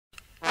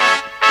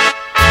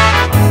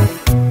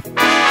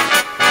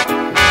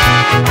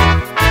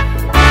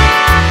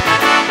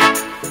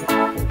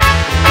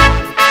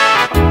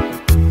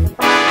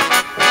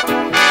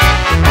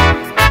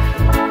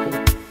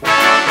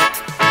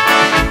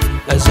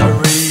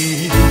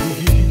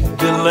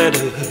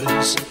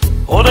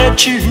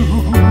that you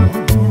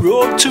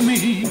wrote to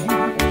me.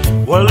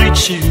 Well,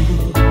 it's you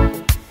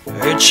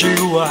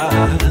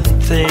I'm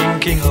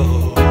thinking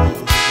of.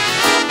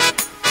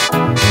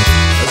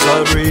 As I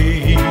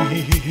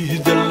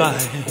read the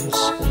lines,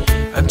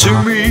 and to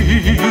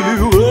me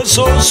were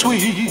so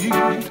sweet,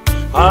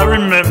 I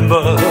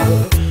remember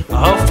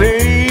our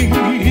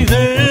faith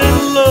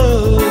in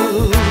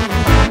love.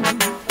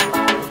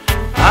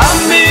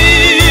 I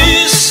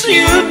miss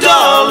you,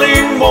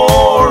 darling,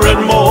 more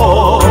and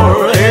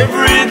more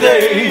every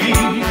day,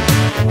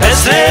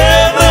 as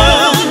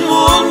heaven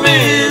would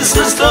miss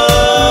the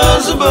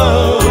stars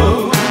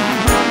above.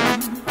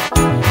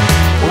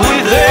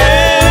 With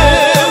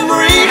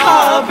every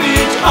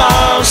heartbeat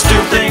I'll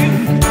still think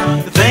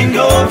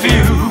of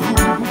you.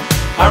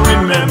 I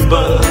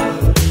remember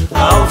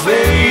our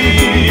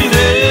faith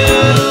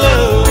in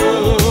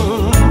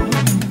love.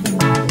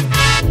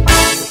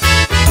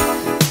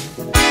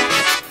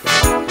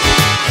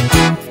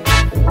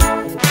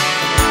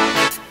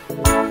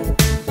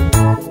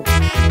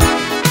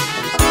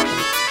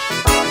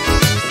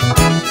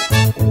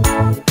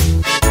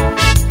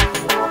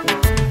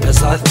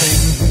 As I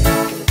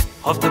think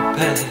of the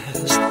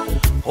past,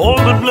 all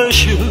the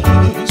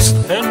pleasures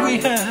that we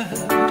had,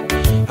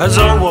 as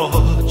I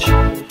watch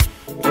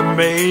the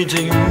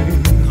mating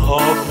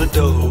of the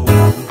doves.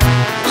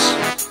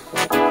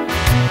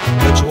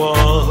 It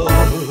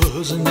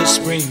was in the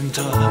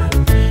springtime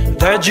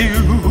that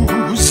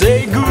you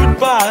say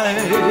goodbye.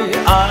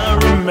 I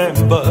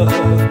remember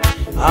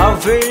our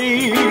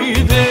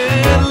faith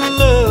in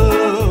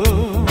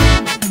love.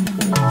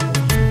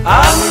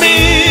 I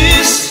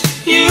miss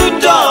you,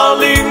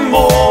 darling,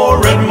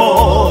 more and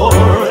more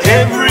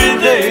every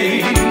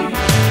day,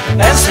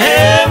 as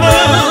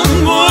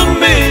heaven would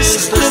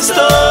miss the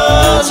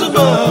stars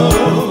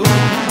above.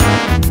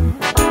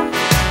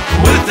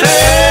 With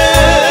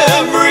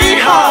every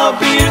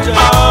heartbeat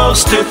I'll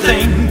still